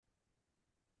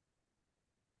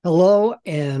Hello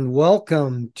and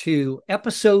welcome to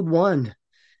episode one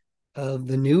of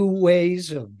the New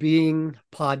Ways of Being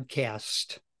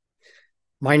podcast.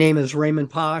 My name is Raymond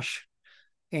Posh,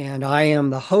 and I am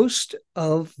the host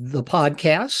of the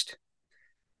podcast.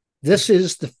 This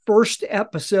is the first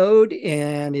episode,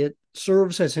 and it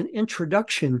serves as an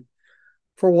introduction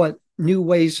for what New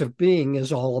Ways of Being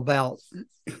is all about.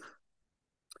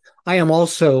 I am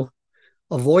also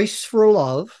a voice for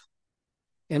love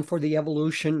and for the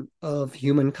evolution of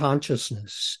human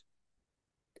consciousness.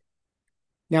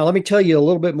 Now, let me tell you a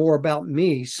little bit more about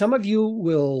me. Some of you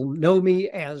will know me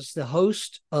as the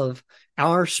host of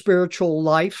Our Spiritual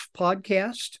Life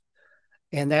podcast.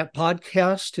 And that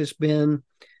podcast has been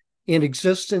in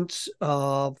existence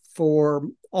for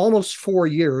almost 4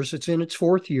 years. It's in its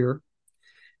fourth year.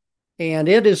 And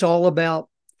it is all about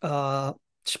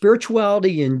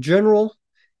spirituality in general.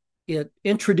 It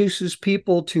introduces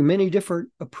people to many different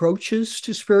approaches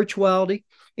to spirituality,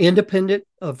 independent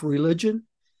of religion.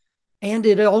 And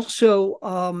it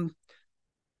also,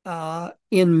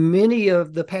 in many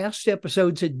of the past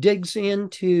episodes, it digs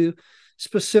into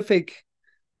specific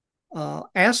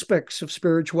aspects of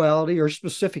spirituality or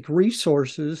specific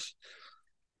resources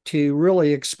to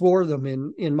really explore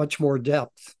them in much more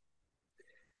depth.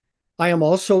 I am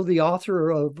also the author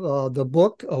of the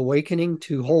book Awakening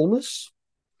to Wholeness,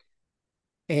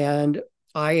 and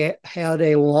I had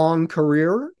a long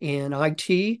career in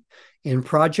IT, in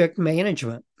project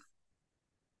management.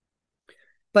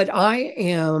 But I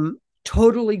am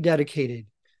totally dedicated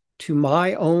to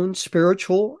my own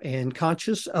spiritual and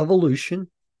conscious evolution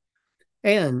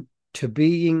and to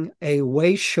being a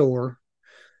wayshower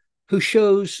who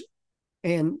shows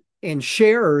and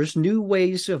shares new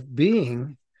ways of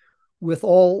being with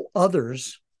all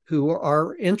others who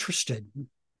are interested.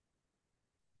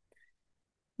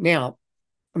 Now,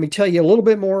 let me tell you a little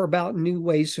bit more about new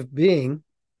ways of being,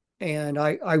 and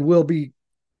I will be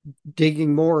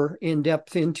digging more in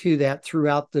depth into that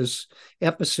throughout this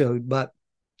episode. But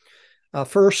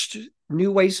first,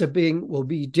 New Ways of Being will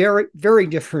be very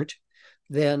different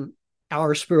than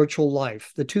Our Spiritual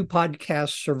Life. The two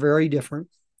podcasts are very different.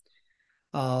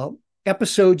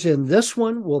 Episodes in this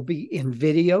one will be in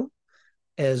video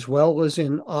as well as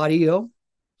in audio.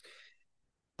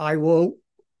 I will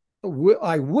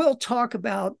talk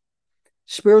about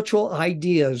spiritual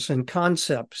ideas and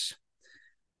concepts,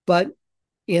 but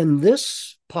in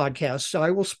this podcast, I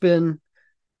will spend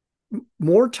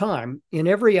more time in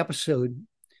every episode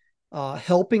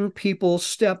helping people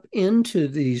step into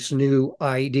these new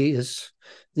ideas,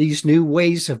 these new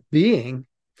ways of being,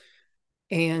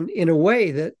 and in a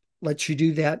way that lets you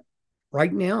do that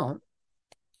right now.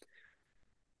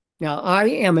 Now, I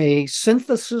am a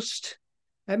synthesist.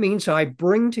 That means I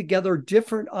bring together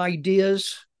different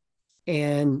ideas,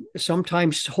 and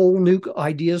sometimes whole new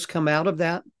ideas come out of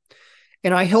that.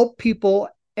 And I help people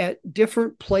at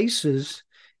different places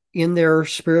in their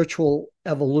spiritual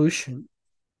evolution.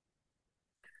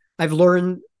 I've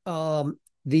learned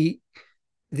the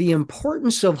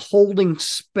importance of holding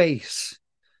space.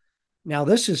 Now,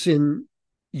 this is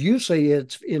usually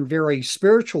it's in very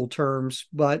spiritual terms,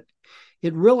 but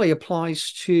it really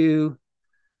applies to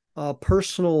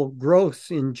personal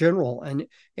growth in general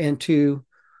and to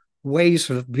ways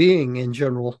of being in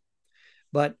general.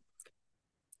 But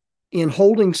in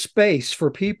holding space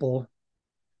for people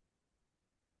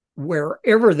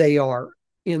wherever they are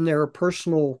in their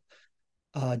personal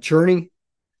journey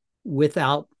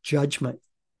without judgment.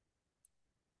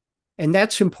 And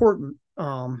that's important.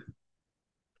 So,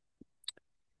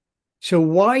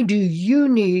 why do you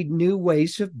need New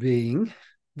Ways of Being,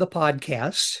 the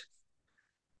podcast?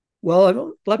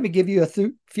 Well, let me give you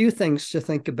a few things to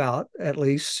think about, at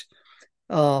least.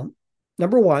 Number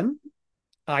one,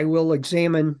 I will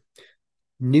examine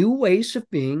new ways of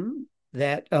being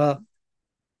that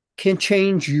can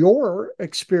change your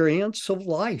experience of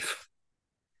life,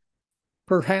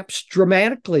 perhaps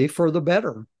dramatically for the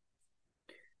better.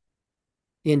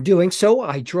 In doing so,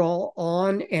 I draw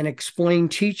on and explain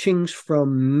teachings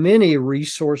from many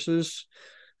resources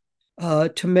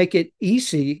to make it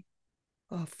easy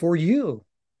for you.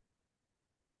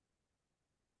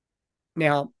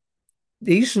 Now,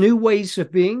 these new ways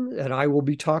of being that I will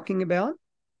be talking about,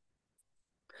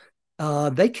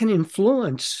 they can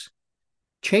influence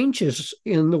changes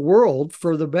in the world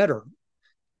for the better.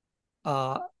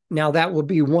 Now, that will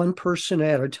be one person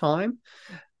at a time,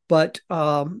 but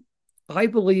I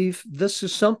believe this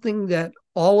is something that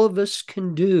all of us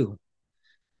can do.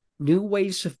 New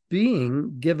ways of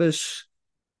being give us,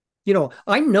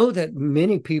 I know that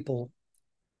many people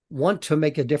want to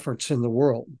make a difference in the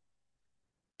world.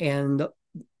 And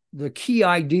the key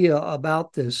idea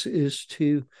about this is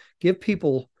to give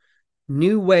people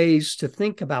new ways to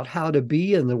think about how to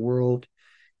be in the world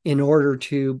in order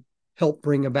to help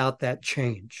bring about that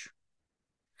change.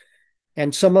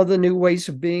 And some of the new ways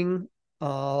of being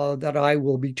that I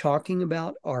will be talking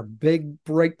about are big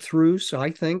breakthroughs,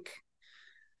 I think.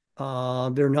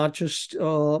 They're not just,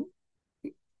 some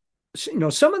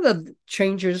of the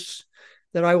changes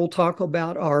that I will talk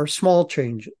about are small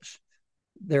changes.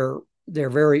 They're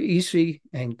very easy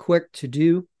and quick to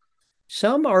do.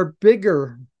 Some are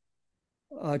bigger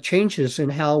changes in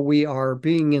how we are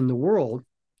being in the world.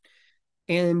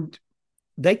 And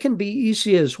they can be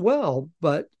easy as well,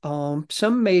 but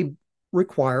some may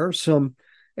require some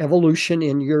evolution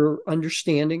in your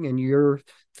understanding and your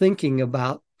thinking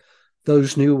about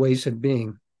those new ways of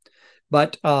being.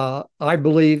 But I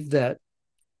believe that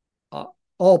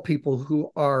all people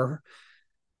who are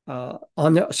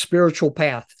on the spiritual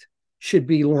path should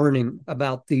be learning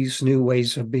about these new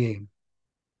ways of being.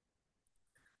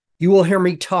 You will hear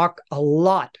me talk a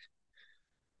lot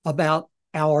about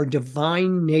our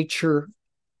divine nature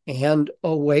and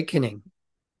awakening.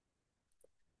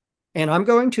 And I'm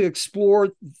going to explore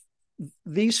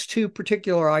these two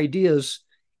particular ideas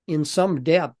in some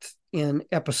depth in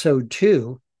episode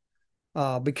 2,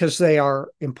 because they are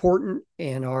important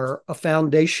and are a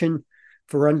foundation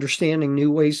for understanding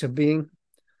new ways of being.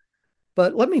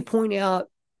 But let me point out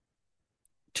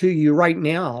to you right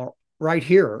now, right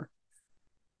here,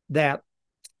 that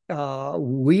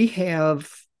we have,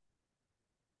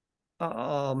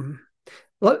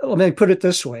 let me put it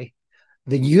this way,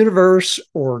 the universe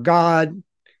or God,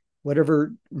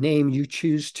 whatever name you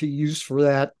choose to use for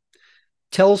that,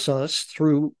 tells us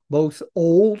through both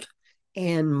old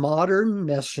and modern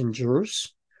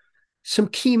messengers some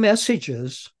key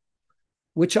messages,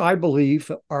 which I believe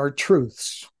are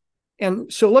truths.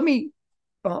 And so I'm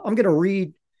going to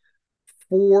read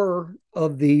 4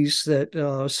 of these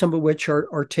that some of which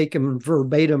are taken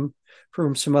verbatim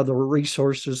from some other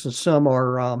resources, and some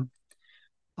are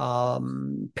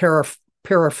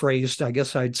paraphrased, I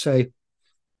guess I'd say.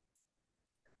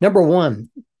 Number 1,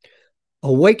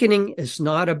 awakening is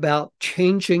not about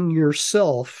changing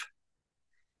yourself.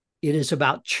 It is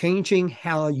about changing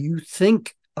how you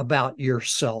think about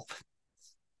yourself.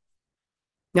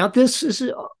 Now, this is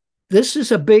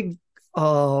a big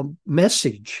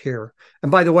message here.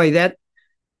 And by the way, that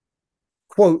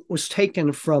quote was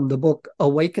taken from the book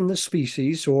Awaken the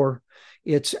Species, or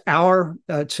it's our,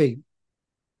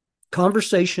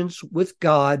 Conversations with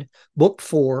God, book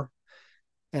 4,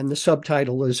 and the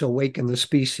subtitle is Awaken the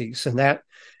Species. And that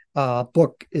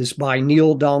book is by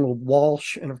Neale Donald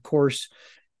Walsch. And of course,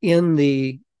 in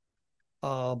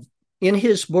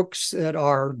his books that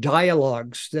are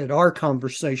dialogues, that are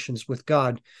conversations with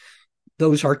God,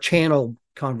 those are channeled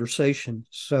conversations.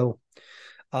 So,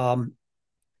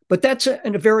 but that's a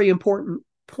very important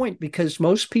point, because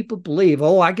most people believe,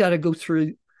 I got to go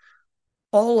through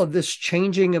all of this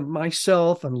changing of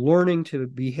myself and learning to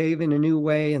behave in a new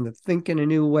way and to think in a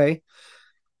new way.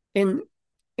 And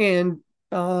in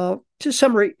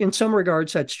some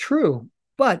regards, that's true.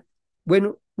 But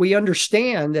when we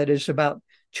understand that it's about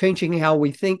changing how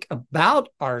we think about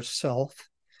ourselves,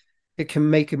 it can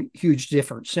make a huge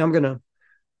difference. Now, I'm going to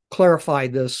clarify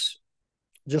this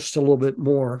just a little bit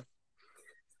more.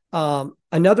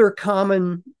 Another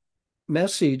common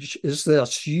message is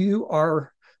this: you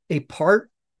are a part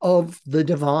of the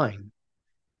divine,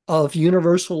 of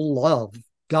universal love,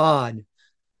 God,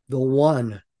 the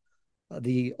one,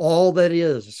 the all that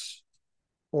is,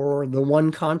 or the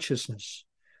one consciousness.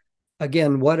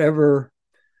 Again, whatever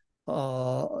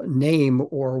name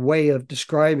or way of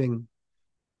describing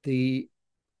the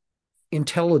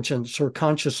intelligence or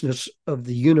consciousness of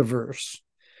the universe.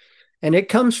 And it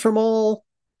comes from all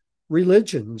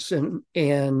religions,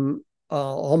 and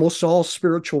almost all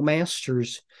spiritual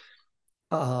masters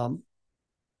talk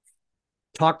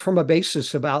from a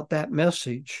basis about that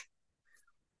message.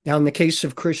 Now, in the case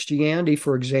of Christianity,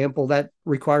 for example, that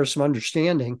requires some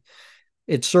understanding.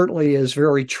 It certainly is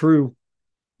very true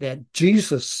that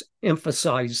Jesus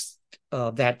emphasized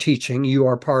that teaching. You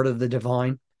are part of the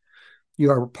divine.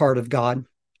 You are part of God.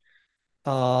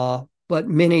 But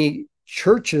many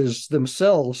churches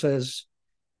themselves, as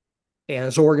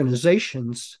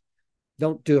organizations,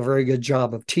 don't do a very good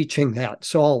job of teaching that.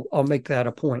 So I'll make that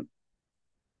a point.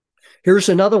 Here's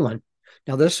another one.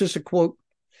 Now, this is a quote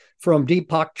from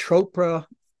Deepak Chopra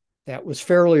that was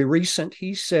fairly recent.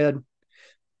 He said,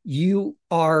 "You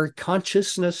are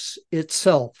consciousness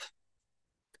itself."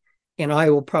 And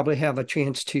I will probably have a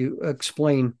chance to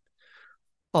explain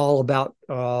all about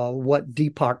what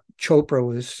Deepak Chopra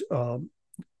was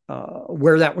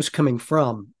where that was coming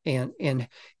from and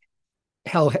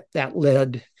how that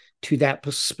led to that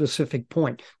specific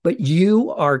point. But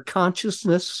you are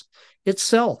consciousness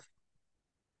itself.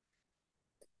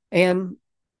 And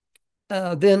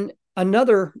then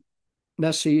another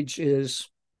message is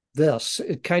this.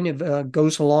 It kind of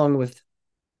goes along with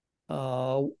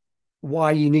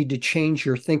why you need to change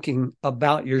your thinking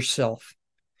about yourself.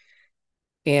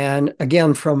 And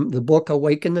again, from the book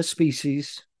Awaken the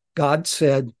Species, God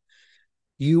said,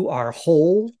 "You are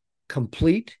whole,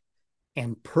 complete,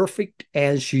 and perfect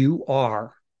as you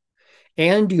are.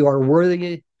 And you are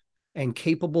worthy and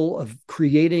capable of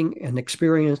creating and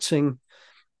experiencing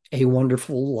a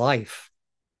wonderful life."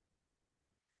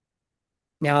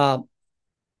 Now,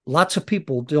 lots of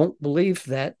people don't believe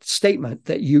that statement,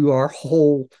 that you are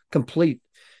whole, complete,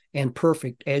 and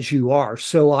perfect as you are.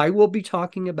 So I will be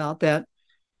talking about that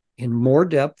in more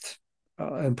depth,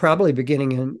 and probably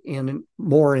beginning in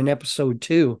more in episode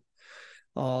 2.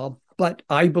 But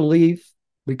I believe,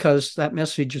 because that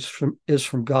message is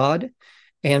from God,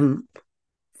 and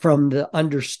from the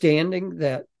understanding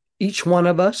that each one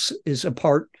of us is a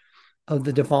part of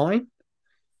the divine,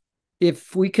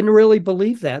 if we can really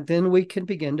believe that, then we can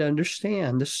begin to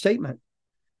understand the statement.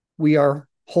 We are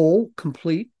whole,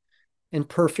 complete, and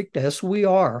perfect as we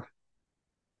are.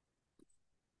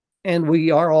 And we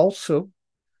are also,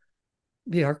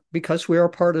 because we are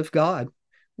part of God,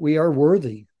 we are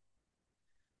worthy.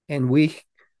 And we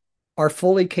are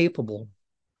fully capable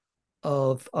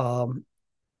of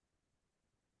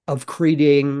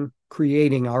creating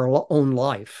our own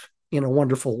life in a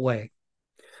wonderful way.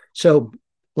 So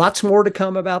lots more to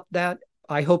come about that.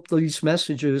 I hope these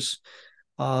messages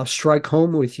strike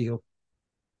home with you.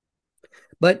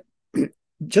 But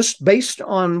just based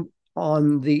on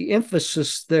the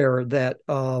emphasis there that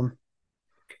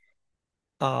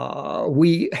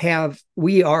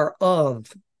we are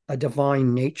of a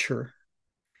divine nature,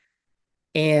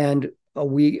 and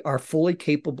we are fully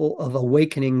capable of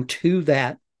awakening to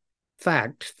that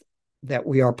fact that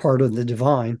we are part of the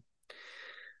divine.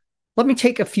 Let me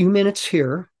take a few minutes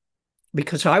here,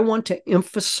 because I want to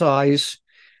emphasize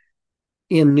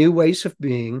in New Ways of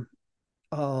Being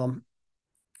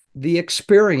the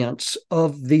experience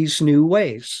of these new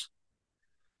ways.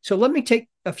 So let me take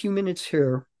a few minutes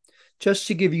here just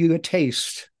to give you a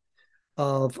taste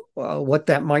of what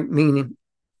that might mean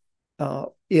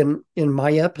in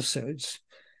my episodes.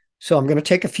 So I'm going to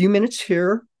take a few minutes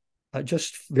here,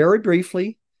 just very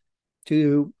briefly,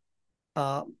 to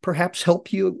perhaps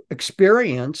help you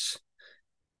experience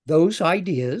those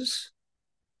ideas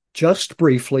just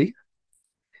briefly.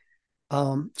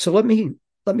 So let me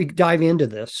dive into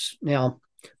this. Now,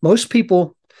 most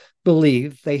people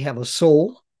believe they have a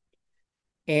soul,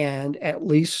 and at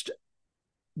least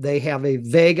they have a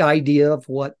vague idea of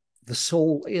what the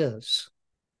soul is.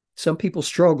 Some people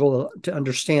struggle to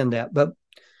understand that, but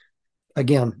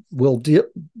again, we'll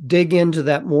dig into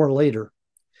that more later.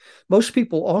 Most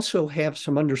people also have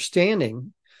some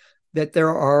understanding that there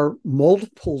are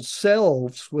multiple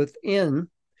selves within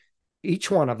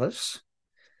each one of us,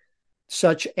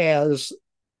 such as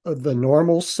the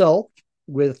normal self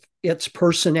with its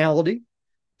personality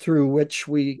through which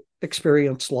we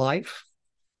experience life.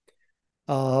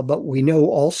 But we know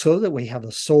also that we have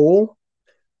a soul,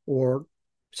 or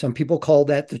some people call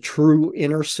that the true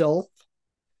inner self.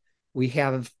 We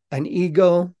have an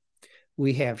ego,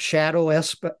 we have shadow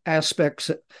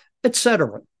aspects,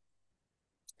 etc.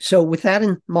 So with that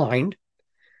in mind,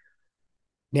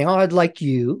 now I'd like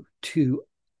you to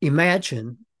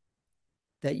imagine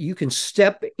that you can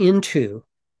step into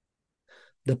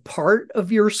the part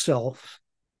of yourself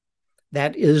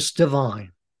that is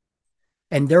divine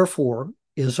and therefore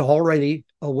is already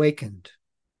awakened.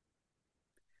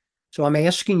 So I'm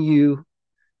asking you,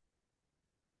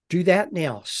 do that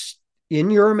now. In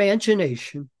your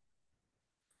imagination,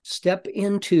 step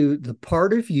into the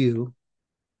part of you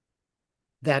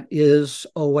that is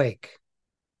awake.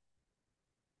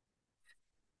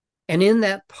 And in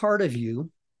that part of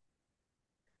you,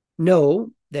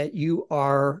 know that you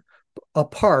are a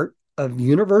part of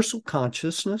universal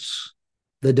consciousness,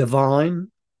 the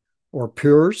divine or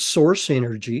pure source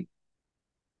energy.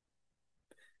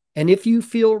 And if you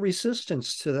feel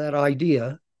resistance to that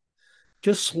idea,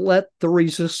 just let the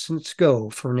resistance go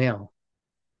for now.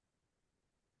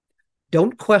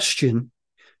 Don't question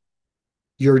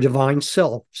your divine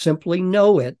self. Simply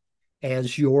know it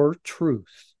as your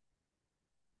truth.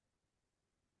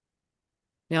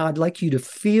 Now, I'd like you to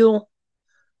feel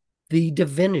the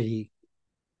divinity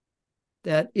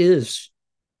that is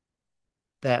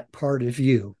that part of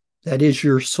you, that is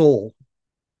your soul.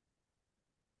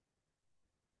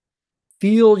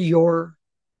 Feel your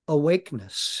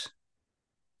awakeness,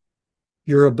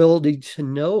 your ability to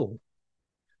know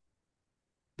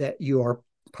that you are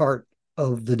part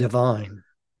of the divine.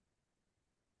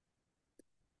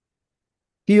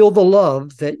 Feel the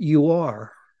love that you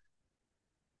are.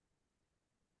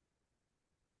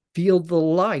 Feel the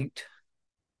light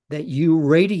that you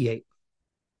radiate.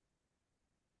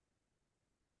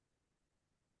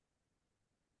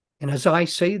 And as I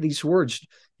say these words,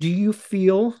 do you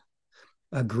feel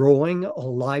a growing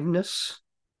aliveness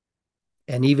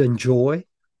and even joy?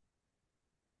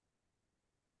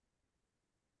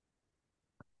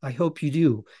 I hope you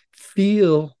do.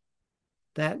 Feel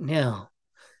that now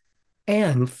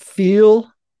and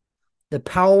feel the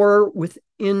power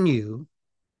within you,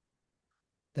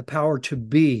 the power to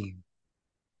be,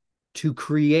 to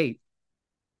create,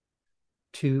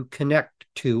 to connect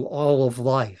to all of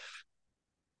life.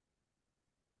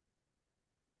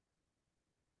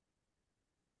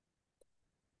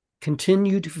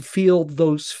 Continue to feel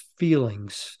those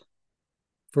feelings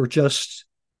for just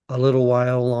a little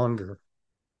while longer.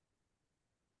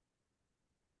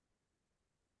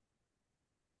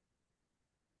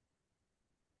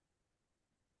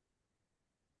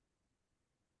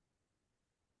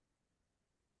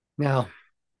 Now,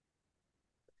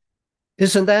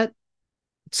 isn't that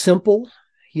simple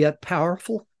yet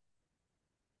powerful?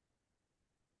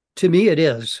 To me, it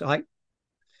is.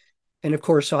 And of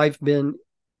course, I've been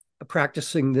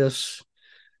practicing this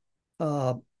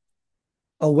uh,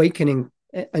 awakening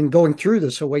and going through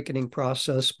this awakening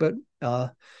process, but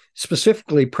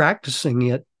specifically practicing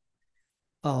it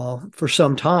for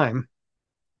some time.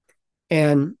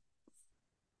 And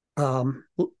um,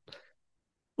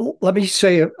 let me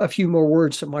say a few more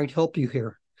words that might help you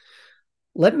here.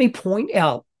 Let me point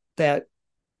out that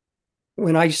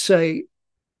when I say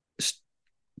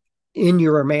in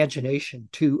your imagination,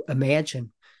 to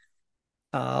imagine,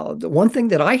 the one thing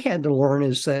that I had to learn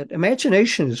is that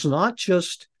imagination is not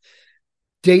just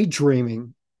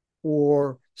daydreaming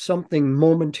or something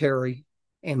momentary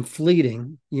and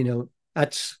fleeting.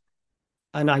 That's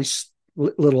a nice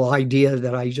little idea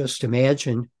that I just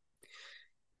imagined.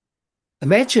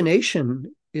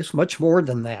 Imagination is much more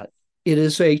than that. It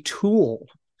is a tool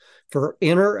for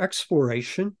inner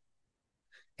exploration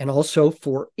and also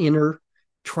for inner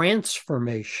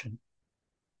transformation.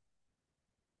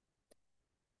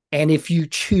 And if you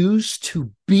choose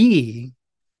to be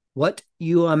what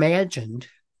you imagined,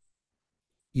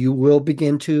 you will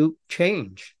begin to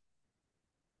change.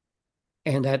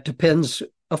 And that depends,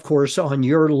 of course, on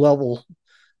your level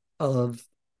of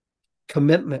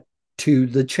commitment to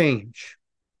the change.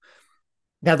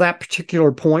 Now, that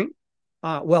particular point,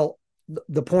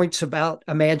 the points about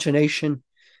imagination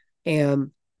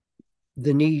and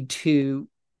the need to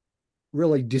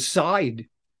really decide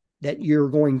that you're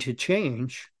going to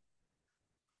change,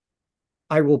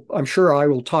 I'm sure I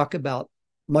will talk about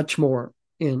much more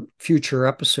in future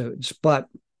episodes, but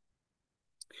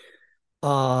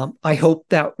I hope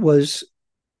that was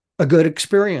a good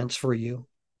experience for you.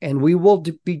 And we will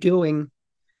be doing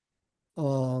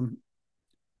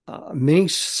many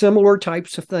similar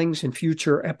types of things in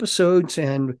future episodes.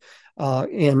 And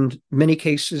in many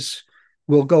cases,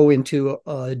 we'll go into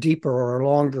a deeper or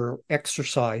longer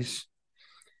exercise.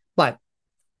 But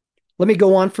let me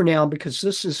go on for now because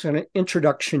this is an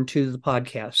introduction to the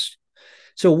podcast.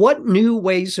 So, what new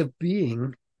ways of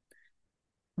being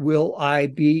will I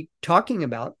be talking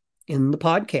about in the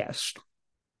podcast?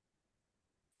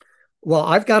 Well,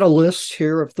 I've got a list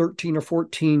here of 13 or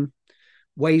 14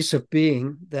 ways of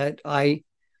being that I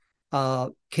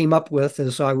came up with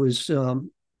as I was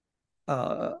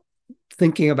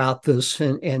thinking about this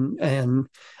and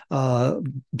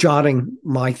jotting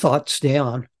my thoughts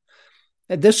down.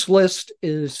 And this list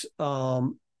is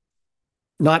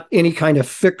not any kind of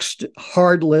fixed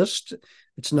hard list.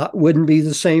 Wouldn't be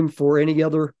the same for any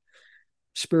other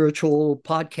spiritual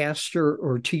podcaster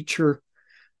or teacher.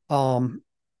 And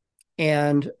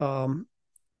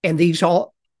these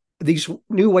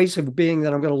new ways of being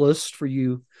that I'm going to list for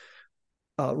you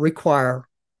require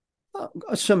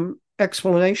some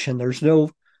explanation. There's no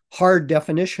hard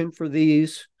definition for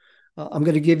these. I'm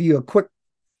going to give you a quick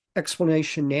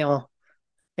explanation now.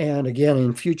 And again,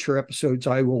 in future episodes,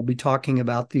 I will be talking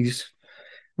about these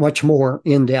much more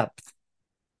in depth.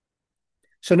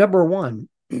 So, number one,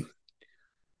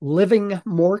 living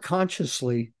more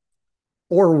consciously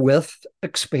or with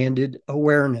expanded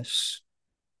awareness.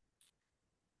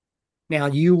 Now,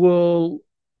 you will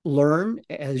learn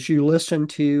as you listen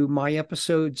to my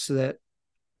episodes that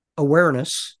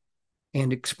awareness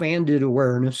and expanded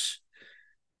awareness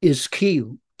is key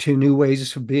to new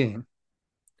ways of being.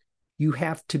 you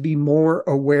have to be more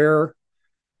aware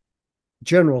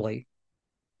generally.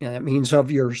 And that means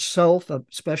of yourself,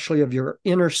 especially of your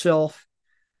inner self,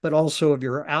 but also of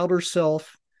your outer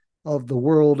self, of the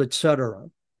world, etc.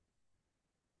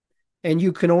 And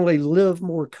you can only live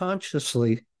more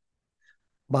consciously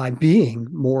by being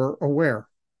more aware.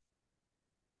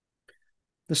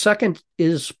 The second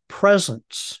is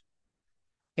presence.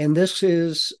 And this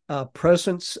is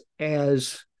presence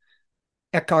as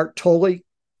Eckhart Tolle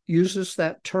uses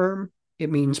that term. It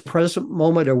means present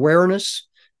moment awareness,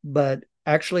 but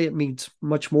actually it means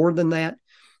much more than that.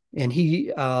 And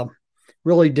he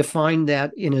really defined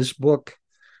that in his book,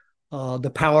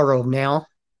 The Power of Now.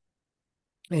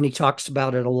 And he talks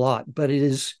about it a lot, but it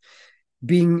is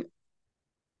being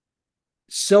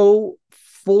so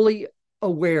fully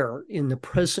aware in the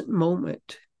present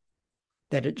moment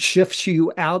that it shifts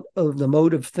you out of the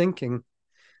mode of thinking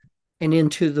and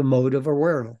into the mode of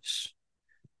awareness.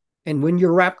 And when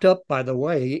you're wrapped up, by the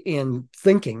way, in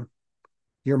thinking,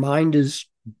 your mind is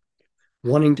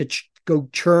wanting to go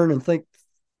churn and think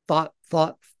thought,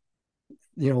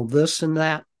 this and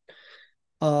that.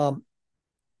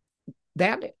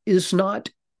 That is not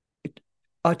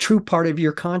a true part of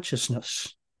your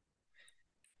consciousness.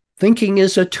 Thinking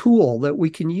is a tool that we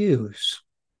can use.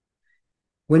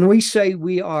 When we say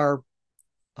we are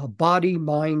a body,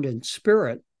 mind, and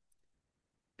spirit,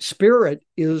 spirit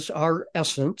is our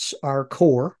essence, our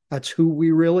core. That's who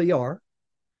we really are.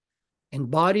 And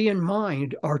body and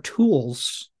mind are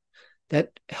tools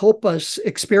that help us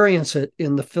experience it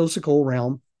in the physical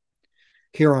realm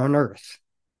here on Earth.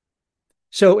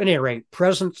 So, at any rate,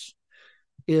 presence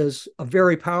is a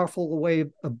very powerful way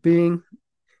of being.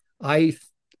 I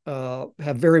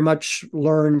have very much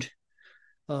learned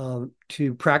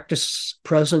to practice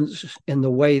presence in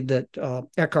the way that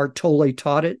Eckhart Tolle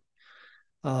taught it.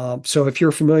 So if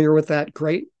you're familiar with that,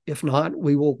 great. If not,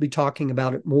 we will be talking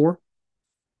about it more.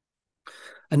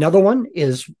 Another one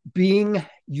is being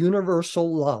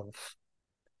universal love.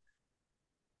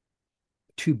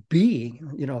 To be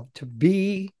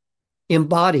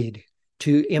embodied,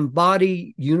 to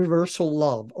embody universal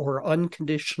love or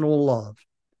unconditional love.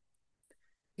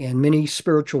 And many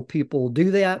spiritual people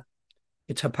do that.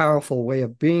 It's a powerful way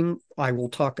of being. I will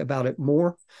talk about it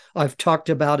more. I've talked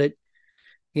about it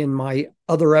in my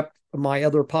other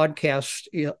podcast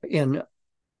in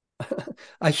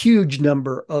a huge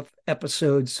number of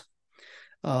episodes.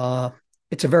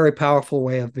 It's a very powerful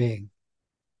way of being.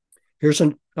 Here's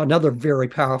another very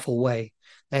powerful way.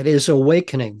 That is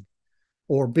awakening,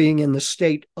 or being in the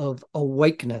state of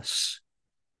awakeness,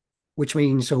 which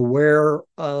means aware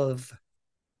of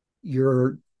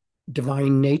your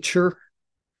divine nature,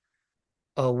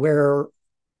 aware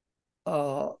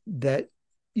that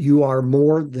you are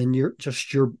more than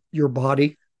your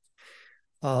body.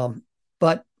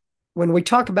 But when we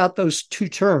talk about those two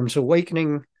terms,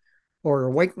 awakening or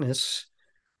awakeness,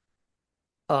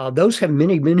 those have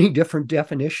many, many different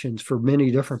definitions for many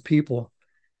different people.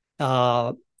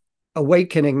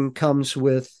 Awakening comes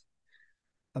with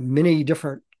many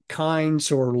different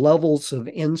kinds or levels of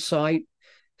insight.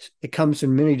 It comes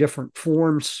in many different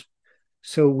forms.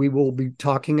 So we will be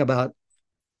talking about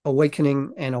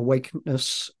awakening and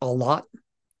awakeness a lot.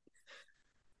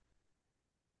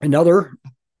 Another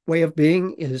way of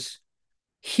being is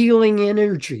healing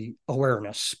energy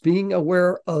awareness, being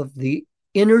aware of the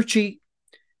energy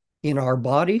in our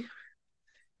body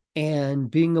and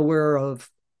being aware of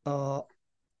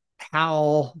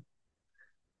how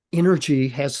energy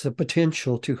has the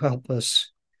potential to help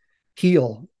us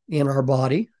heal in our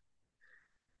body.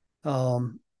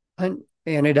 And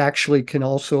it actually can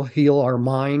also heal our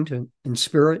mind and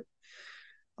spirit.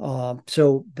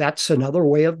 So that's another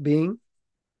way of being.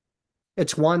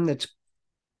 It's one that's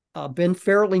been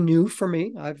fairly new for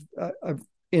me. I've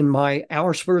in my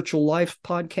Our Spiritual Life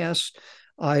podcast,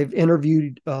 I've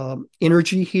interviewed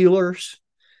energy healers,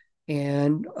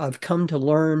 and I've come to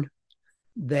learn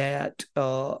that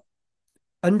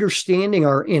understanding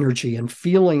our energy and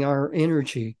feeling our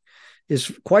energy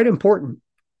is quite important.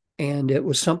 And it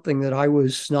was something that I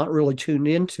was not really tuned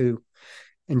into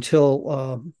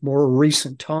until more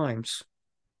recent times.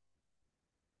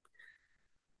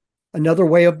 Another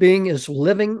way of being is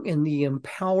living in the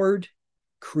empowered,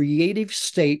 creative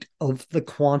state of the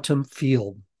quantum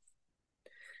field.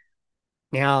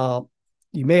 Now,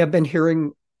 you may have been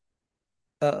hearing,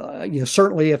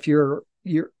 certainly if you're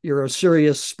a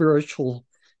serious spiritual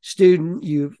student,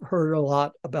 you've heard a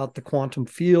lot about the quantum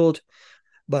field,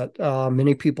 but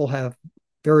many people have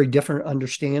very different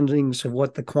understandings of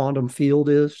what the quantum field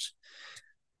is.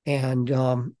 And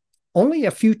only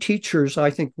a few teachers,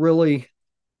 I think, really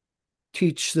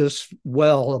teach this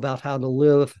well about how to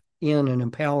live in an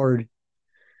empowered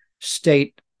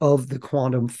state of the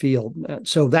quantum field.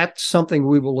 So that's something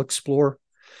we will explore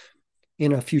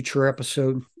in a future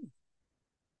episode.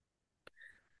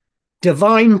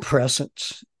 Divine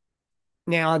presence.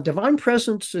 Now, divine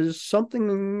presence is something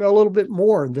a little bit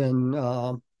more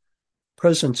than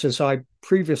presence, as I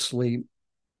previously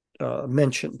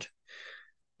mentioned.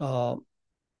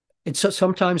 It's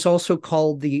sometimes also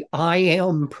called the I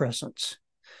am presence,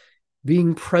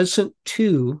 being present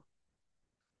to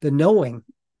the knowing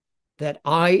that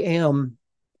I am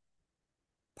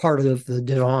part of the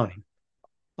divine.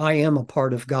 I am a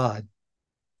part of God.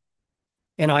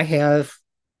 And I have,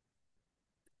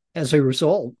 as a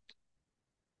result,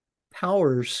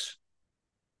 powers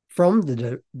from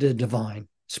the divine,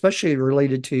 especially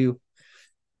related to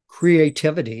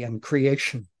creativity and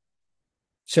creation.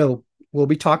 So we'll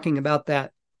be talking about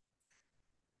that.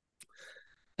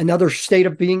 Another state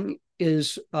of being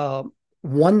is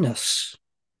oneness,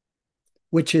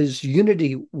 which is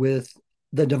unity with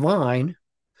the divine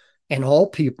and all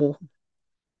people,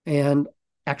 and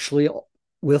actually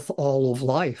with all of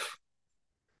life.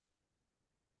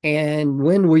 And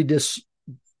when we just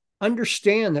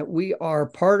understand that we are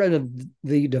part of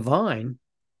the divine,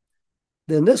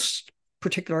 then this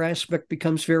particular aspect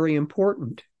becomes very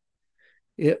important.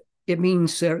 It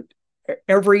means that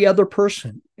every other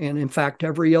person, and in fact,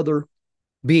 every other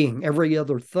being, every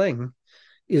other thing,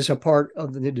 is a part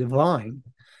of the divine.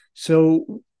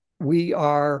 So we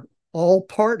are all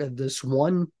part of this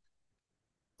one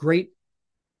great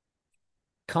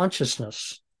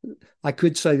consciousness. I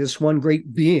could say this one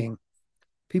great being.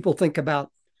 People think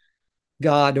about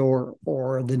God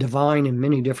or the divine in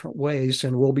many different ways,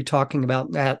 and we'll be talking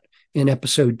about that in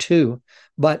episode 2.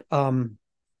 But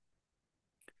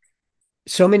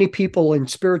so many people in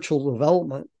spiritual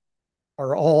development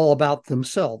are all about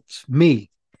themselves, me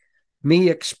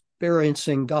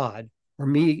experiencing God, or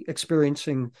me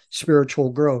experiencing spiritual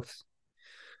growth.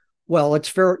 Well, it's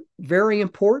very, very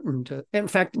important. In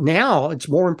fact, now it's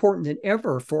more important than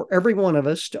ever for every one of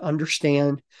us to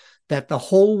understand that the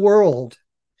whole world,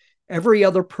 every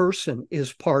other person,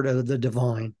 is part of the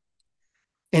divine.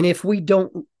 And if we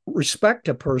don't respect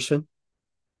a person,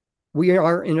 we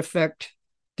are in effect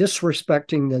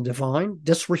disrespecting the divine,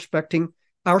 disrespecting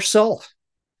ourselves,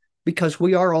 because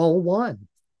we are all one.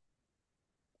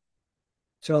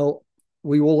 So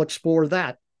we will explore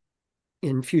that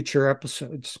in future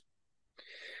episodes.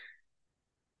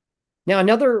 Now,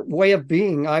 another way of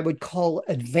being I would call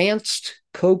advanced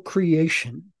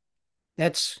co-creation.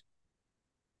 That's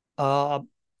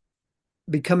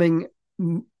becoming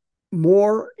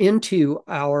more into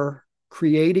our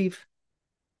creative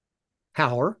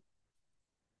power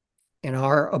and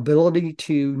our ability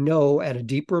to know at a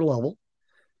deeper level,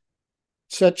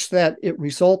 such that it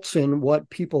results in what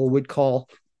people would call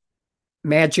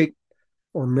magic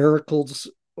or miracles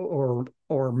or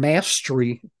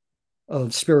mastery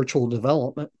of spiritual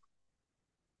development.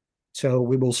 So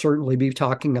we will certainly be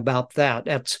talking about that.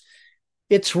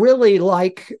 It's really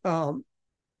like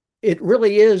it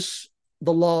really is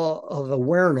the law of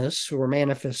awareness or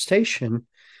manifestation,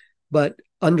 but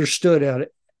understood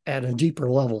at a deeper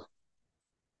level.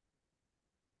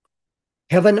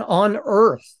 Heaven on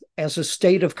earth as a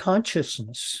state of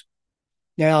consciousness.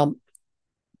 Now,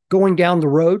 going down the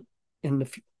road in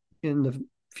the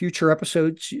future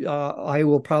episodes, I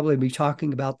will probably be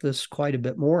talking about this quite a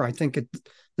bit more. I think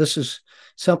this is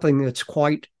something that's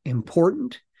quite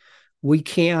important. We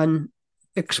can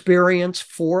experience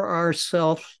for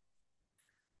ourselves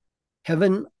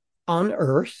heaven on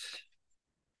earth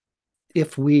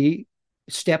if we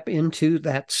step into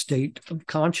that state of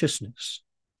consciousness.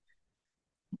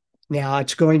 Now,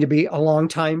 it's going to be a long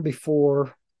time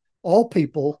before all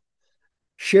people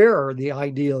share the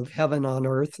idea of heaven on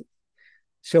earth.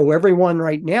 So everyone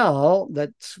right now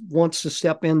that wants to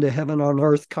step into heaven on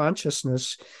earth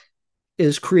consciousness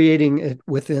is creating it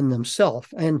within themselves.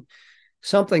 And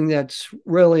something that's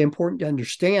really important to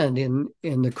understand in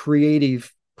the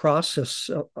creative process,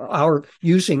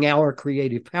 using our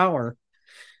creative power,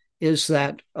 is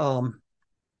that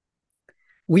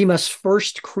we must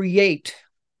first create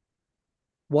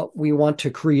what we want to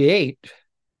create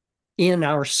in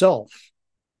ourselves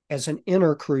as an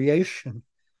inner creation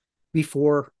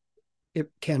before it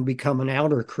can become an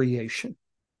outer creation.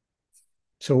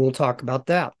 So we'll talk about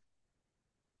that.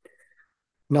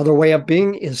 Another way of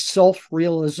being is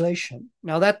self-realization.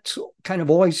 Now, that's kind of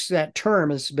always, that term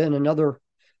has been another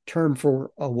term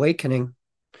for awakening,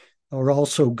 or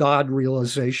also God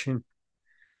realization.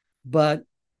 But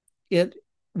it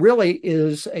really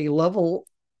is a level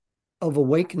of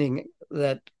awakening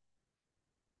that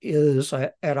is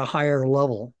at a higher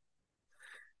level.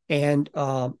 And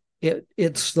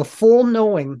it's the full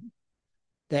knowing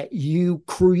that you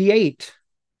create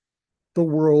the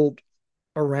world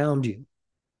around you.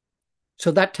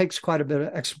 So that takes quite a bit of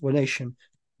explanation.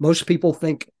 Most people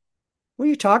think, what are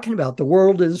you talking about? The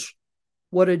world is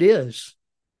what it is.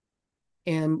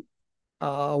 And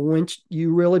once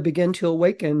you really begin to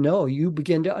awaken, no, you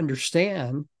begin to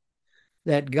understand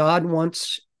that God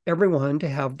wants everyone to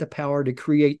have the power to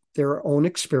create their own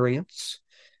experience,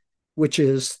 which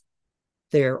is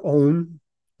their own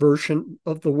version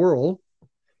of the world.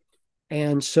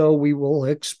 And so we will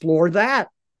explore that.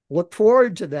 Look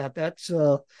forward to that.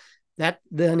 That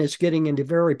then is getting into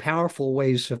very powerful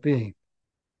ways of being.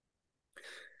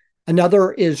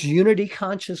 Another is unity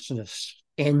consciousness,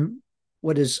 and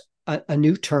what is a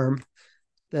new term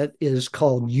that is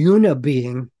called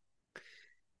unibeing,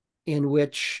 in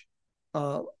which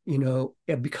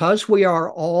because we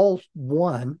are all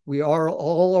one, we are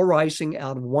all arising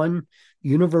out of one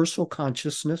universal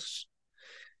consciousness.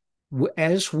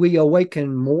 As we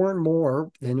awaken more and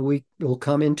more, then we will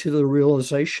come into the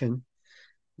realization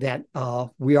that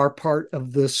we are part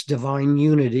of this divine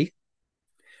unity,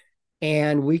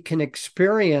 and we can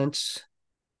experience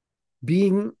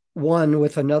being one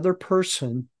with another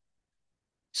person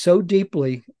so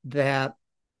deeply that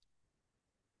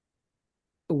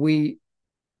we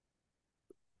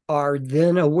are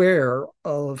then aware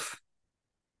of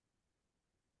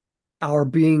our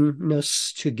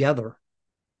beingness together.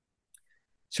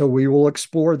 So we will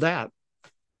explore that.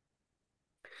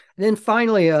 And then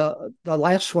finally, the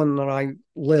last one that I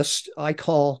list, I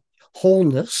call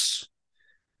wholeness.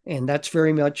 And that's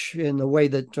very much in the way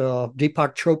that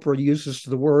Deepak Chopra uses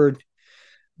the word,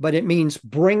 but it means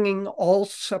bringing all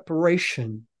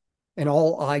separation and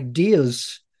all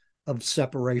ideas of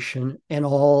separation and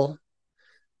all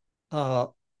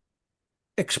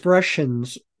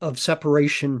expressions of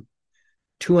separation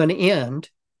to an end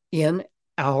in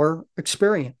our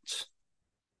experience.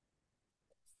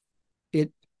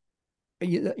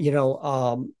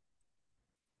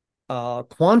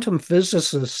 Quantum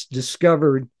physicists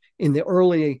discovered in the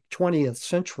early 20th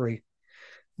century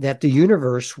that the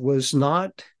universe was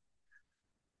not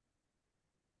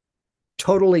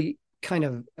totally kind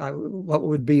of what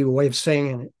would be a way of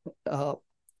saying it,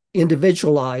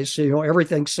 individualized,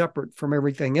 everything's separate from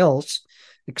everything else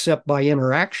except by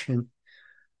interaction.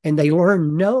 And they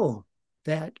learned, no,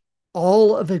 that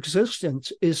all of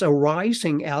existence is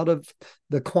arising out of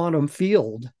the quantum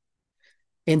field,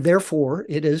 and therefore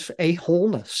it is a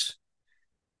wholeness.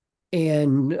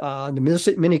 And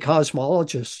many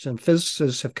cosmologists and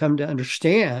physicists have come to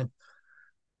understand,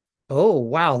 oh,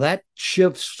 wow, that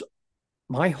shifts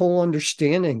my whole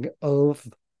understanding of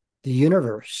the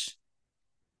universe.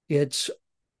 It's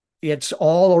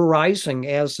all arising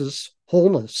as this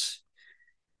wholeness.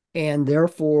 And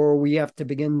therefore, we have to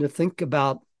begin to think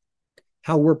about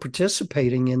how we're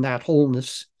participating in that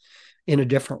wholeness in a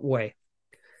different way.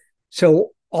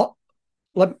 So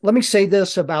let me say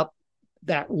this about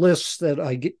that list that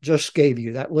I just gave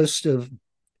you, that list of,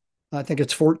 I think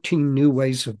it's 14 new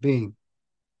ways of being.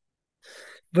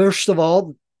 First of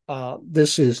all,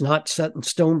 this is not set in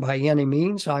stone by any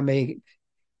means. I may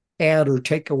add or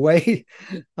take away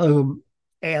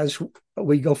as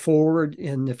we go forward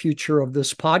in the future of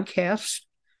this podcast.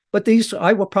 But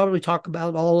I will probably talk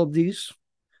about all of these.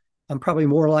 I'm probably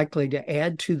more likely to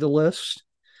add to the list.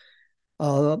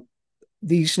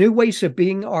 These new ways of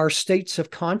being are states of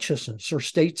consciousness or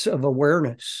states of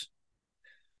awareness.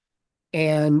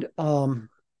 And there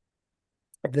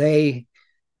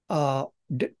are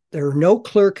no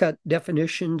clear-cut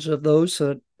definitions of those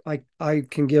that I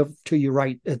can give to you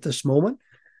right at this moment.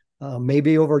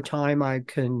 Maybe over time I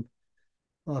can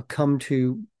come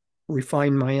to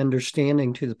refine my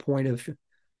understanding to the point of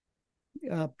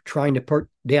trying to put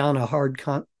down a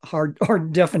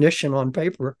hard definition on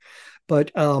paper.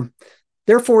 But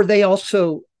therefore, they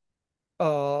also,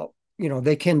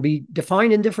 they can be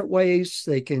defined in different ways.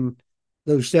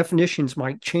 Those definitions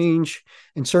might change,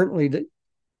 and certainly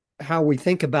how we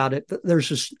think about it, there's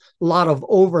just a lot of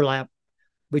overlap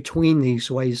between these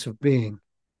ways of being.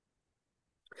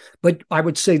 But I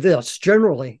would say this,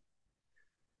 generally,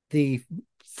 the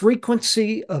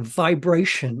frequency of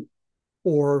vibration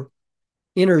or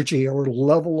energy or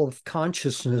level of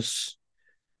consciousness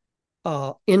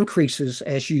increases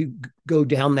as you go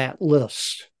down that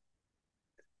list.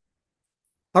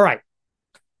 All right.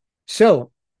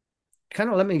 So kind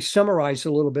of let me summarize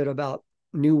a little bit about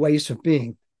new ways of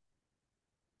being.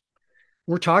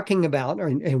 We're talking about,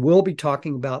 and we'll be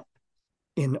talking about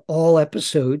in all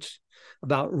episodes,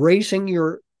 about raising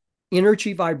your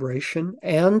energy vibration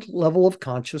and level of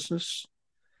consciousness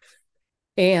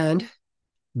and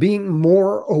being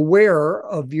more aware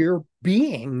of your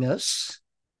beingness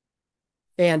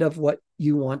and of what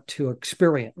you want to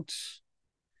experience.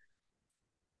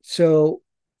 So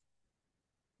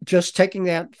just taking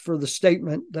that for the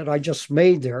statement that I just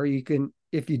made there, you can,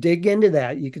 if you dig into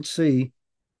that, you can see,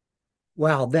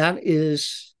 wow, that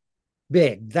is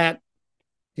big. That,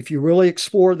 if you really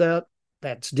explore that,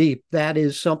 that's deep. That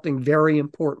is something very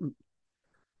important.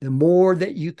 The more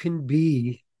that you can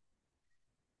be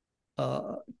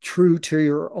true to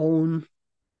your own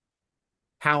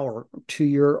power, to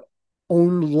your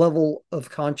own level of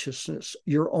consciousness,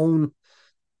 your own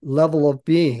level of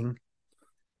being,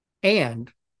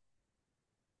 and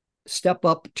step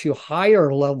up to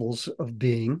higher levels of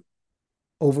being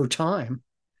over time.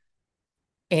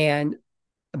 And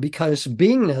because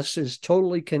beingness is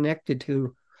totally connected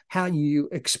to how you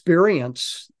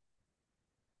experience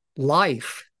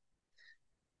life,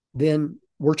 then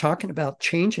we're talking about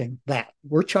changing that.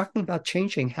 We're talking about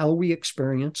changing how we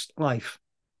experience life.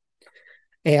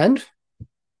 And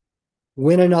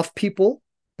when enough people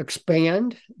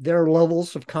expand their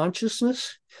levels of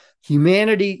consciousness,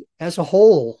 humanity as a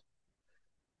whole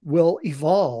will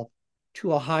evolve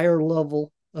to a higher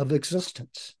level of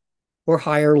existence, or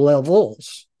higher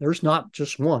levels. There's not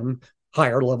just one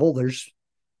higher level, there's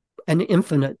an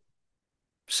infinite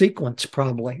sequence,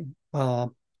 probably.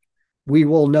 We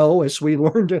will know as we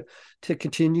learn to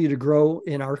continue to grow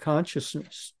in our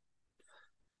consciousness.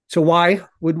 So why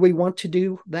would we want to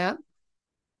do that?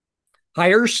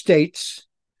 Higher states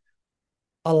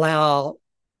allow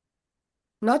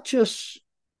not just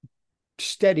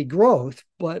steady growth,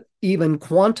 but even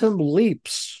quantum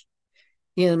leaps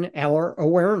in our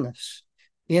awareness,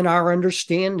 in our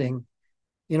understanding,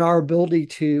 in our ability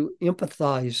to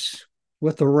empathize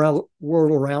with the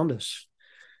world around us.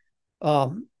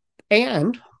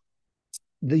 And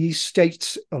these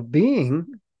states of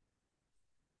being,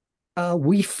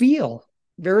 we feel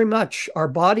very much. Our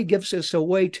body gives us a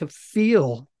way to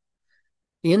feel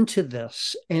into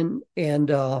this, and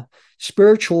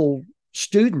spiritual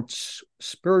students,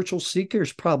 spiritual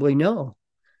seekers probably know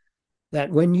that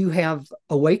when you have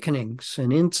awakenings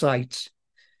and insights,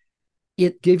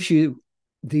 it gives you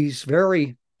these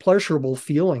very pleasurable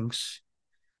feelings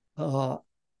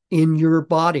in your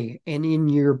body and in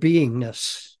your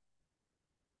beingness.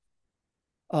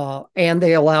 And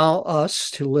they allow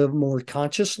us to live more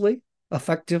consciously,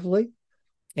 effectively,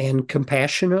 and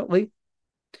compassionately.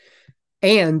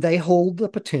 And they hold the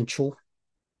potential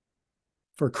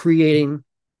for creating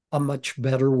a much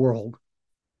better world.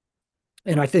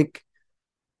 And I think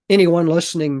anyone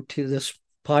listening to this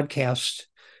podcast,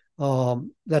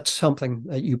 that's something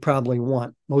that you probably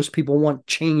want. Most people want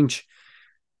change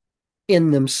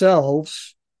in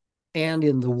themselves and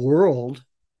in the world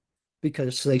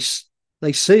because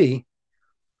they see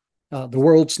the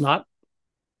world's not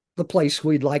the place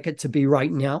we'd like it to be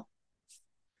right now.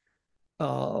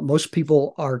 Most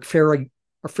people are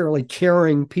fairly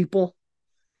caring people,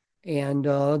 and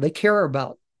they care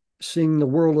about seeing the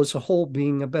world as a whole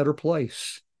being a better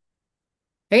place.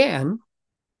 And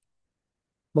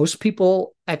most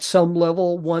people at some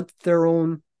level want their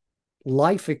own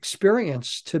life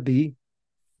experience to be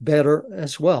better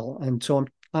as well. And so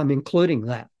I'm including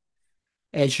that.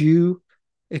 As you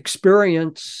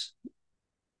experience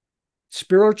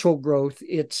spiritual growth,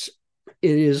 it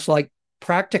is like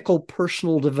practical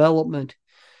personal development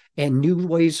and new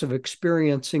ways of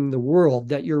experiencing the world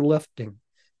that you're lifting.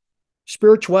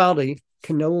 Spirituality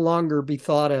can no longer be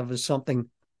thought of as something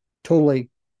totally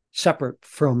separate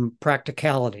from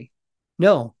practicality.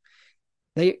 No,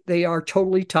 they are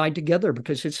totally tied together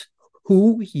because it's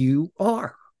who you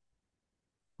are.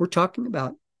 We're talking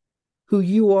about who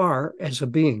you are as a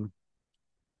being.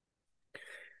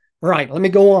 All right, let me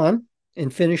go on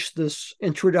and finish this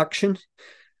introduction.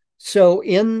 So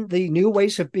in the New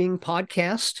Ways of Being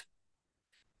podcast,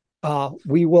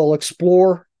 we will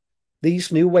explore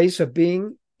these new ways of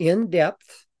being in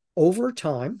depth over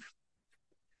time.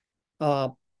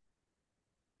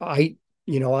 I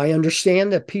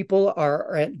understand that people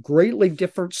are at greatly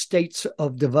different states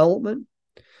of development.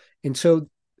 And so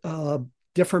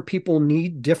different people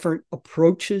need different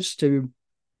approaches to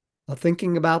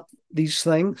thinking about these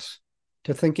things,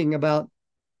 to thinking about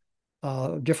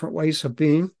different ways of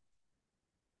being.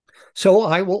 So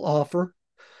I will offer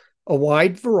a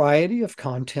wide variety of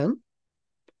content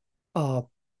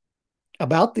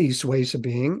about these ways of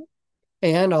being,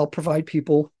 and I'll provide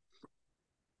people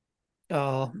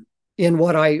in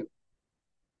what I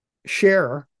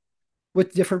share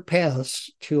with different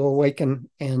paths to awaken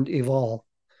and evolve.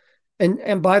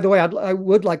 And by the way, I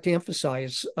would like to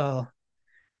emphasize,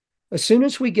 as soon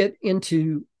as we get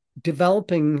into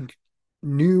developing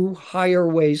new, higher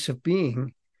ways of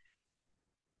being,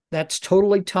 that's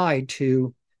totally tied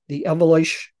to the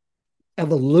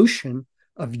evolution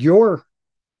of your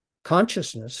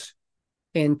consciousness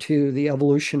and to the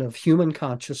evolution of human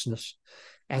consciousness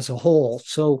as a whole.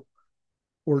 So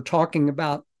we're talking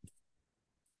about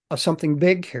something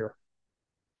big here.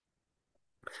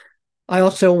 I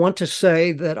also want to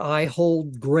say that I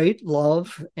hold great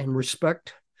love and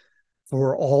respect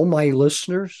for all my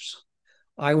listeners.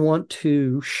 I want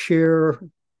to share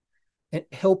and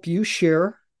help you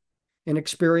share and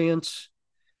experience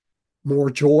more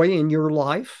joy in your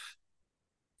life.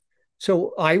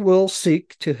 So I will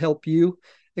seek to help you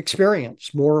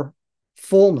experience more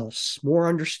fullness, more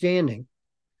understanding,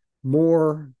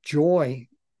 more joy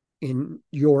in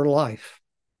your life.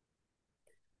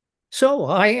 So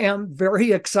I am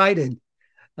very excited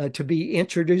to be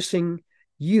introducing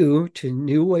you to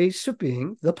New Ways of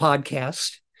Being, the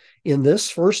podcast, in this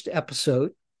first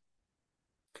episode.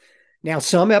 Now,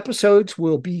 some episodes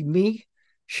will be me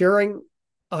sharing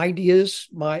ideas,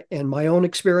 my own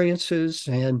experiences,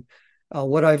 and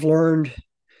what I've learned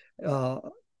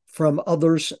from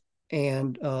others,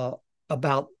 and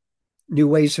about new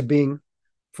ways of being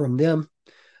from them.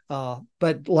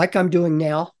 But like I'm doing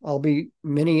now, I'll be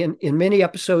in many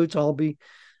episodes, I'll be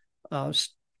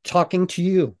talking to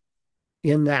you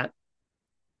in that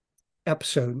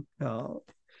episode.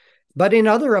 But in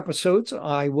other episodes,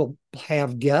 I will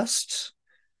have guests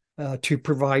to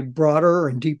provide broader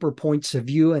and deeper points of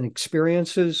view and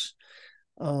experiences,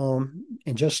 and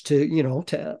just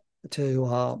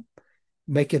to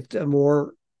make it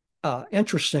more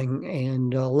interesting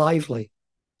and lively.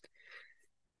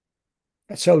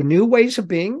 So, New Ways of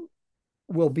Being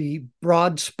will be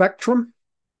broad spectrum.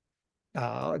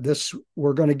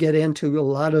 We're going to get into a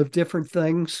lot of different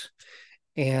things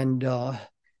and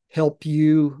help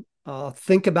you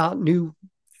think about new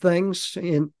things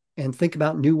and think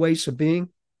about new ways of being.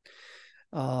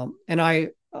 And I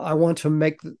want to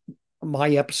make my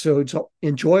episodes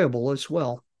enjoyable as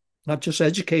well, not just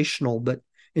educational, but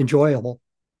enjoyable.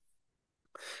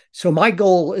 So my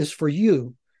goal is for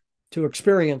you to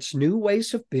experience new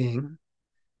ways of being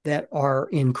that are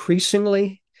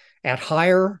increasingly at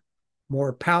higher,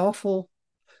 more powerful,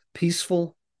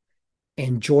 peaceful,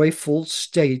 and joyful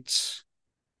states,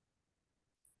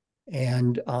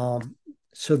 and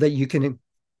so that you can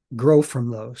grow from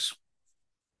those.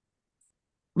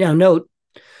 Now, note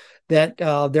that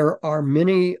there are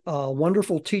many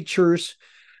wonderful teachers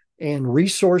and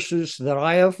resources that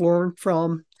I have learned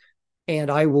from, and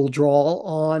I will draw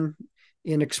on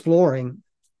in exploring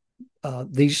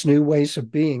these new ways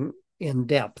of being in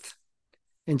depth.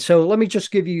 And so let me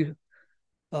just give you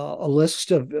a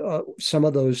list of some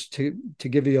of those to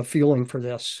give you a feeling for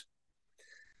this.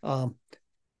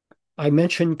 I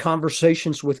mentioned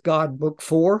Conversations with God, Book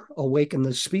 4, Awaken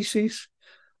the Species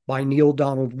by Neale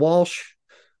Donald Walsch.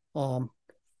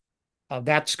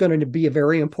 That's going to be a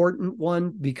very important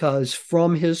one because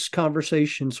from his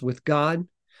conversations with God,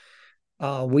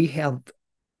 we have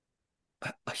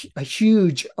a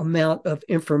huge amount of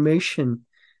information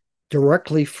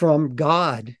directly from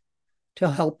God to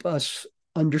help us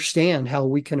understand how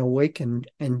we can awaken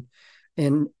and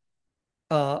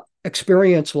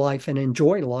experience life and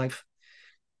enjoy life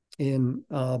in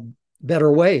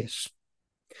better ways.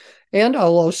 And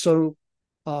I'll also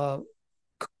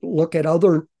look at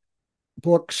other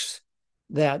books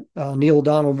that Neale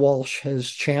Donald Walsch has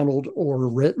channeled or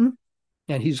written,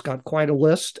 and he's got quite a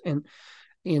list.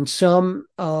 And some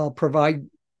provide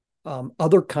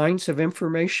other kinds of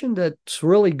information that's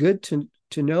really good to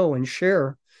know and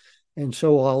share. And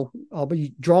so I'll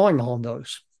be drawing on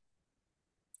those.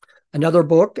 Another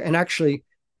book, and actually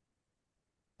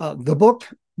the book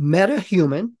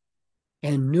Meta-Human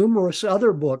and numerous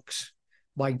other books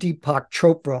by Deepak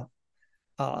Chopra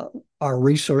are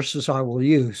resources I will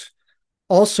use.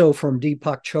 Also from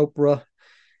Deepak Chopra,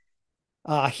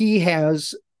 he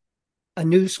has a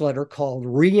newsletter called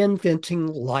Reinventing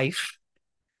Life,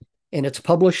 and it's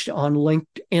published on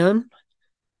LinkedIn.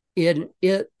 It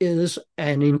is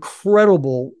an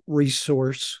incredible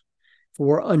resource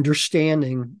for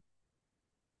understanding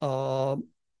the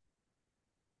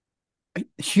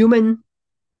human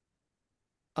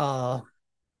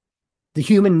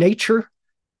nature,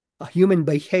 human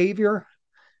behavior,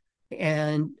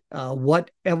 and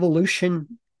what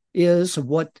evolution is,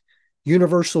 what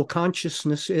universal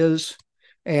consciousness is,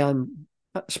 and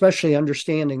especially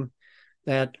understanding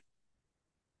that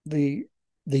the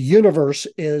the universe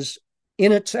is,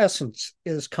 in its essence,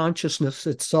 is consciousness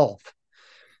itself.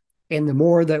 And the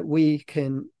more that we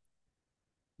can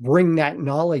bring that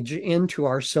knowledge into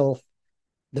ourselves,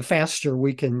 the faster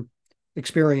we can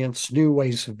experience new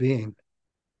ways of being.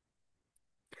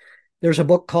 There's a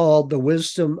book called The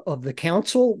Wisdom of the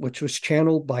Council, which was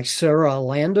channeled by Sarah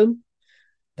Landon.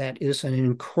 That is an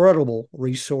incredible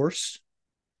resource.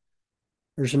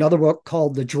 There's another book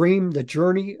called The Dream, the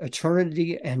Journey,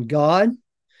 Eternity, and God.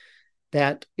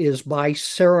 That is by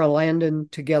Sarah Landon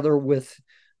together with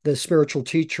the spiritual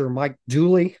teacher, Mike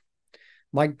Dooley.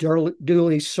 Mike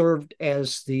Dooley served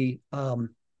as the I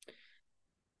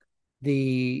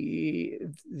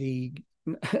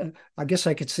guess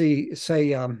I could say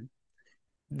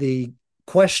the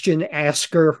question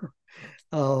asker,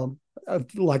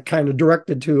 like kind of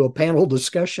directed to a panel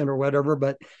discussion or whatever,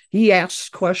 but he asks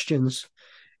questions,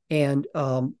 and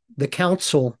the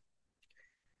council,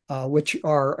 which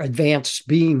are advanced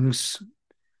beings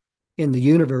in the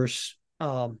universe,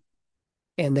 and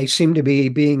they seem to be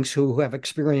beings who have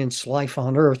experienced life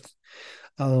on Earth.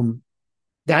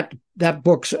 That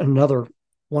book's another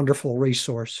wonderful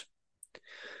resource.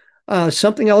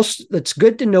 Something else that's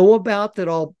good to know about that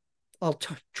I'll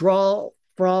draw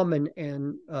from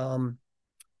and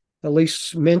at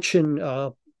least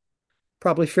mention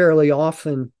probably fairly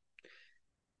often.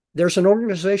 There's an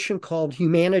organization called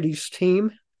Humanity's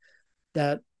Team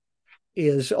that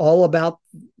is all about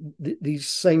these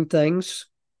same things,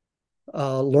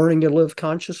 learning to live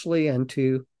consciously and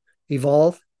to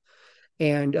evolve.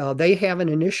 And they have an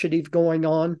initiative going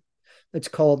on. It's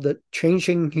called the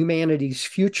Changing Humanity's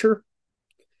Future.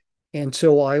 And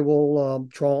so I will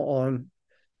draw on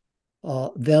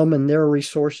them and their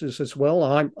resources as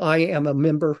well. I am a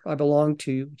member. I belong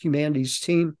to Humanity's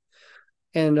Team,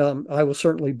 and I will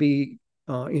certainly be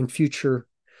in future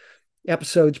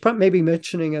episodes, maybe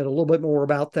mentioning it a little bit more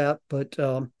about that. But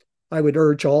I would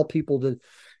urge all people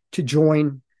to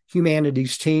join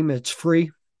Humanity's Team. It's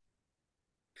free.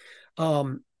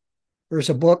 There's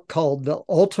a book called The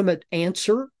Ultimate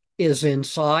Answer is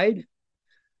Inside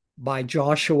by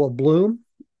Joshua Bloom,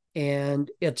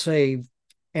 and it's an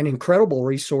incredible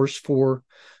resource for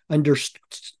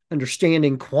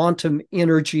understanding quantum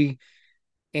energy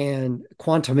and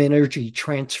quantum energy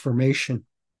transformation.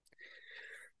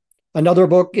 Another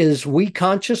book is We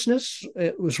Consciousness.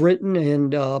 It was written,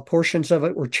 and portions of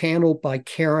it were channeled by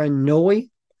Karen Noe.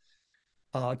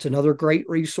 It's another great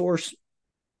resource.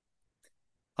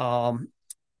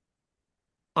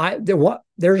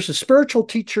 There's a spiritual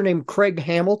teacher named Craig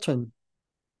Hamilton,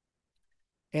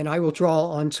 and I will draw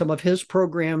on some of his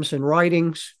programs and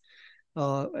writings,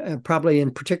 and probably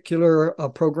in particular a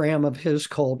program of his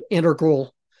called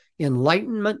Integral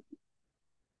Enlightenment.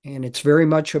 And it's very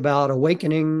much about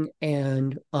awakening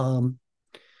and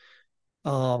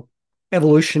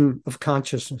evolution of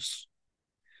consciousness.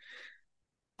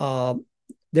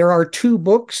 There are two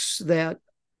books that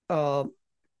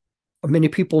many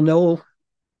people know.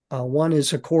 One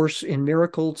is A Course in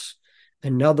Miracles.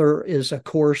 Another is A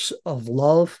Course of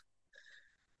Love.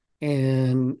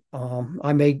 And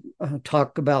I may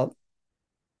talk about,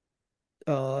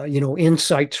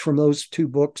 insights from those two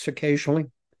books occasionally.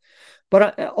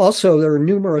 But also there are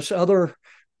numerous other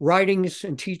writings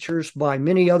and teachers by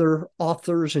many other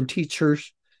authors and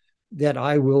teachers that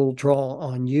I will draw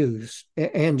on use.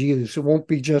 It won't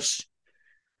be just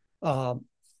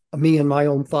me and my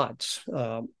own thoughts.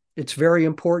 It's very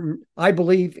important. I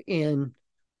believe in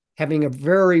having a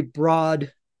very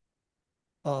broad,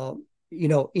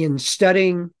 in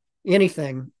studying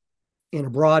anything in a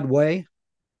broad way,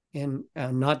 and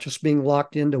not just being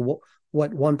locked into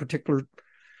what one particular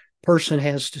person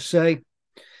has to say.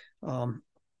 So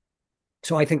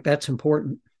I think that's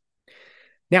important.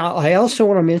 Now, I also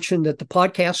want to mention that the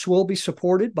podcast will be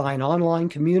supported by an online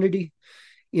community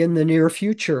in the near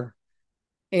future.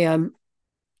 And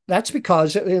that's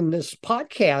because in this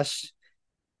podcast,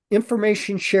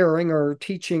 information sharing or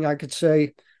teaching, I could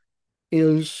say,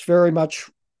 is very much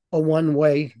a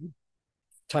one-way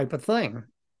type of thing.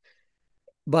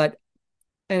 But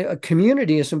a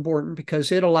community is important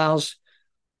because it allows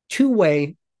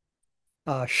two-way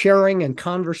sharing and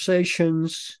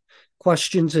conversations,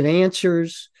 questions and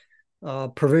answers,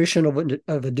 provision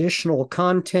of additional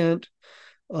content,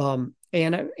 and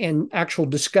actual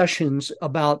discussions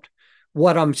about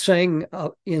what I'm saying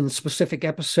in specific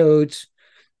episodes,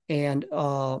 and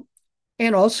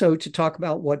also to talk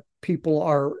about what people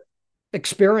are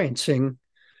experiencing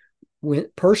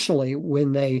personally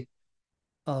when they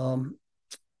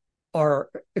are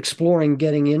exploring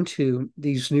getting into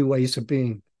these new ways of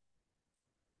being.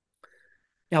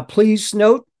 Now, please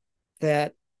note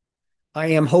that I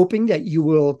am hoping that you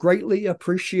will greatly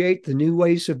appreciate the New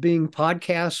Ways of Being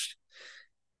podcast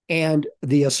and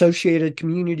the associated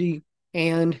community,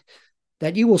 and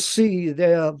that you will see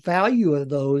the value of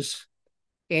those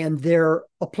and their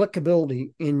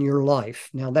applicability in your life.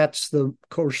 Now, that's of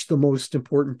course, the most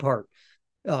important part.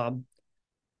 Um,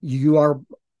 you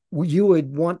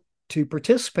would want to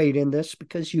participate in this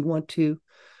because you want to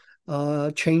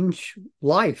change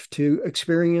life, to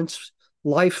experience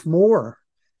life more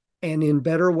and in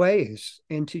better ways,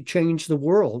 and to change the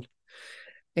world.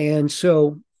 And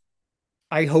so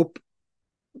I hope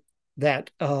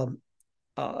that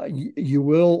you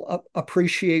will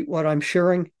appreciate what I'm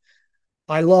sharing.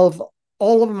 I love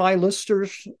all of my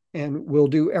listeners and will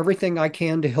do everything I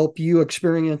can to help you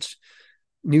experience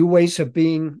new ways of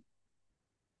being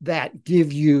that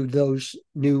give you those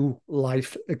new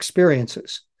life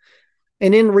experiences.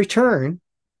 And in return,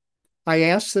 I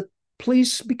ask that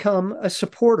please become a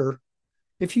supporter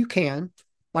if you can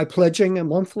by pledging a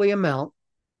monthly amount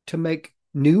to make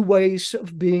new ways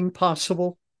of being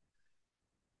possible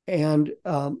and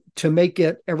to make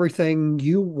it everything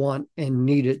you want and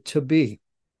need it to be.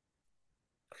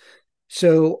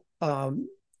 So I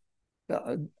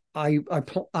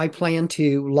plan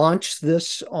to launch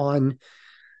this on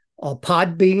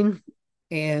Podbean,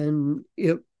 and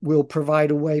it will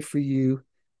provide a way for you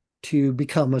to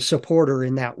become a supporter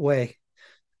in that way.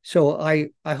 So I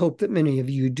hope that many of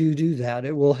you do that.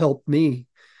 It will help me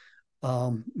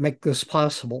make this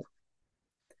possible.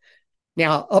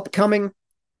 Now, upcoming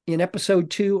in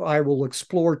episode 2, I will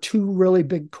explore 2 really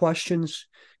big questions.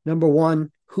 Number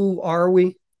 1, who are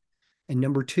we? And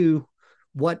number 2,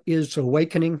 what is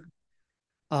awakening?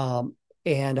 And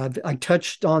I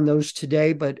touched on those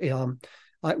today, but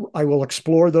I will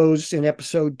explore those in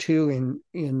episode 2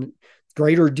 in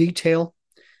greater detail.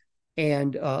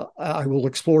 And I will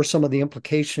explore some of the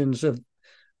implications of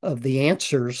the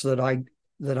answers that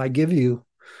I give you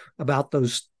about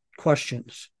those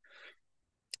questions.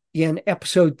 In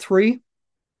episode 3,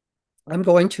 I'm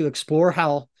going to explore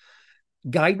how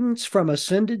guidance from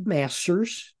ascended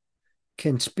masters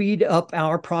can speed up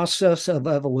our process of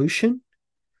evolution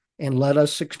and let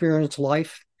us experience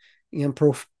life in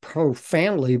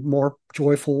profoundly more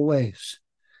joyful ways.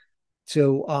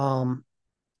 So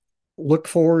look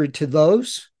forward to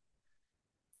those.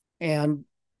 And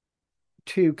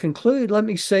to conclude, let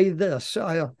me say this.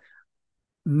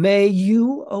 May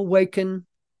you awaken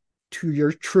to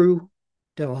your true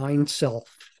divine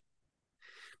self.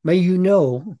 May you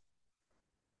know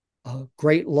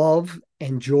great love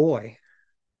and joy.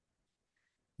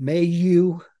 May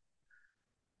you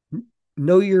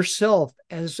know yourself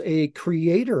as a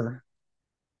creator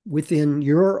within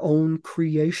your own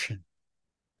creation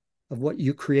of what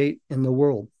you create in the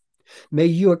world. May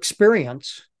you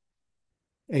experience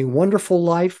a wonderful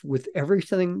life with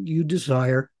everything you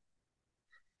desire,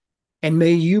 and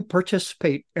may you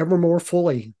participate ever more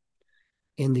fully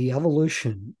in the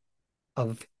evolution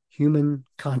of human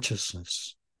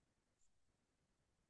consciousness.